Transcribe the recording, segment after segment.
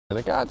and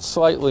it got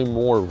slightly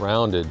more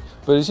rounded,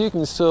 but as you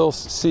can still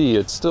see,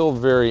 it's still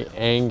very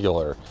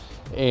angular.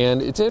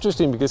 And it's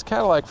interesting because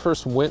Cadillac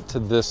first went to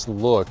this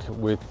look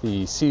with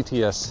the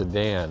CTS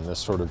sedan, this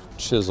sort of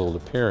chiseled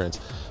appearance.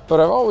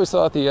 But I've always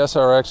thought the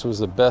SRX was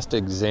the best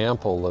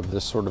example of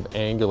this sort of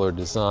angular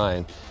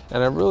design,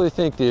 and I really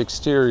think the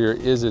exterior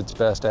is its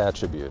best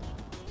attribute.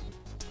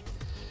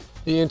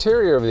 The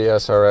interior of the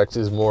SRX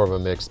is more of a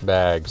mixed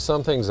bag.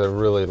 Some things I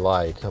really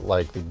like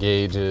the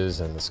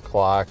gauges and this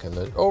clock and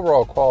the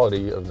overall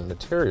quality of the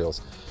materials.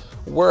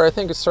 Where I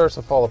think it starts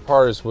to fall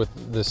apart is with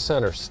the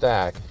center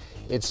stack.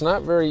 It's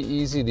not very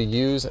easy to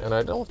use, and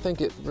I don't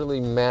think it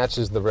really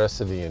matches the rest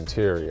of the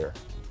interior.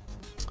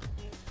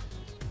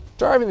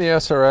 Driving the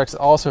SRX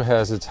also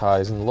has its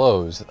highs and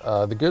lows.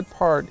 The good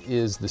part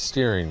is the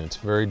steering. It's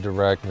very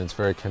direct and it's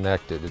very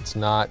connected. It's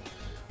not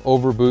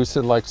over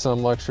boosted like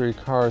some luxury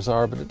cars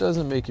are, but it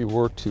doesn't make you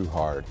work too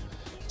hard.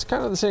 It's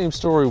kind of the same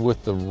story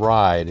with the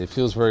ride. It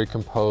feels very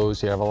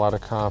composed. You have a lot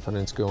of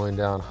confidence going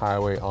down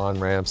highway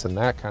on-ramps and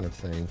that kind of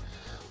thing.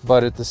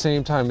 But at the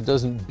same time, it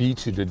doesn't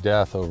beat you to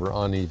death over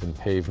uneven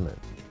pavement.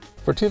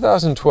 For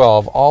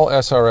 2012, all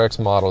SRX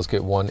models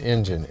get one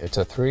engine. It's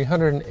a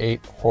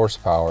 308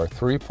 horsepower,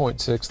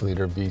 3.6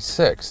 liter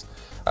V6.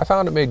 I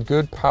found it made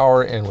good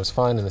power and was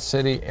fine in the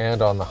city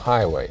and on the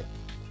highway.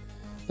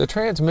 The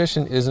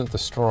transmission isn't the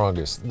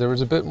strongest. There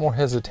was a bit more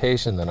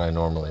hesitation than I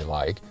normally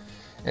like,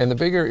 and the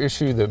bigger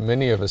issue that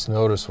many of us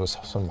noticed was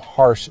some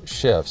harsh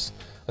shifts,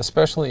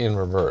 especially in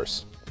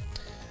reverse.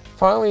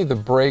 Finally, the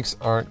brakes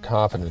aren't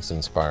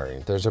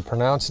confidence-inspiring. There's a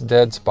pronounced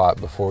dead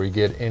spot before you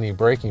get any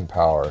braking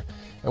power,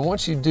 and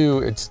once you do,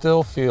 it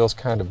still feels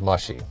kind of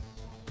mushy.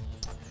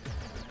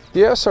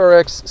 The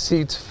SRX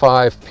seats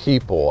 5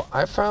 people.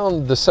 I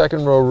found the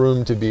second row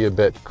room to be a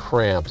bit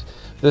cramped.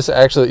 This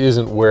actually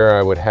isn't where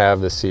I would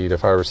have the seat.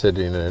 If I were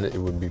sitting in it, it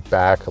would be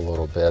back a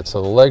little bit,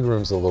 so the leg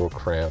room's a little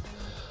cramped.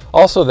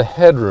 Also, the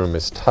headroom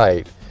is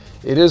tight.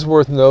 It is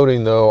worth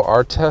noting though,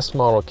 our test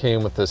model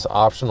came with this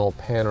optional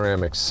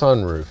panoramic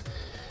sunroof.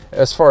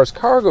 As far as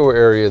cargo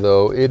area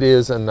though, it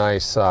is a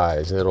nice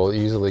size. It'll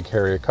easily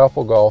carry a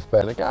couple golf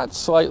bags. And it got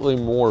slightly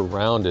more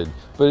rounded,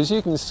 but as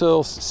you can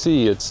still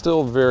see, it's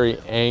still very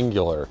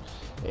angular.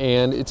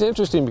 And it's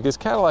interesting because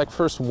Cadillac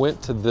first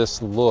went to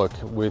this look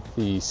with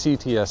the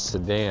CTS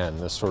sedan,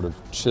 this sort of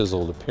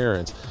chiseled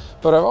appearance.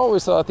 But I've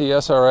always thought the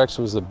SRX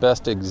was the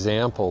best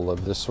example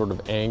of this sort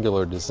of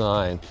angular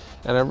design,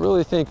 and I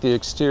really think the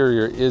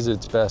exterior is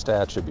its best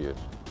attribute.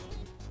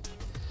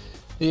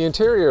 The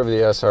interior of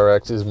the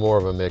SRX is more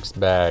of a mixed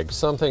bag.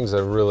 Some things I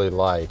really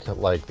like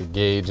the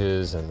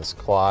gauges and this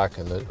clock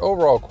and the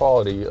overall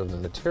quality of the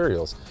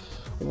materials.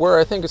 Where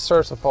I think it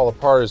starts to fall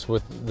apart is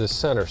with the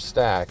center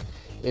stack.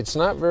 It's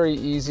not very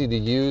easy to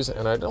use,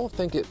 and I don't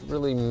think it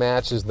really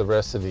matches the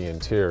rest of the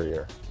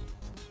interior.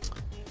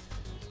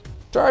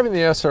 Driving the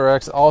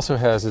SRX also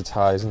has its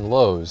highs and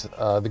lows.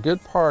 The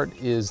good part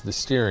is the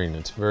steering.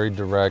 It's very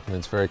direct and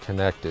it's very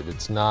connected.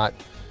 It's not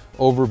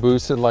over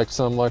boosted like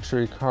some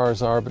luxury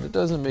cars are, but it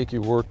doesn't make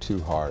you work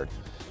too hard.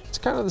 It's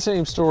kind of the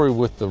same story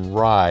with the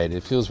ride.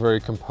 It feels very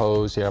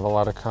composed. You have a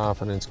lot of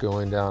confidence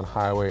going down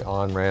highway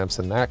on-ramps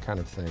and that kind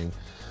of thing.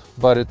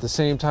 But at the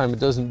same time, it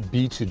doesn't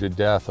beat you to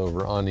death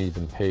over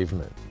uneven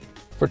pavement.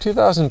 For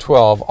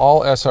 2012,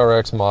 all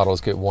SRX models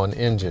get one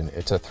engine.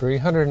 It's a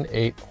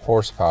 308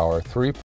 horsepower, 3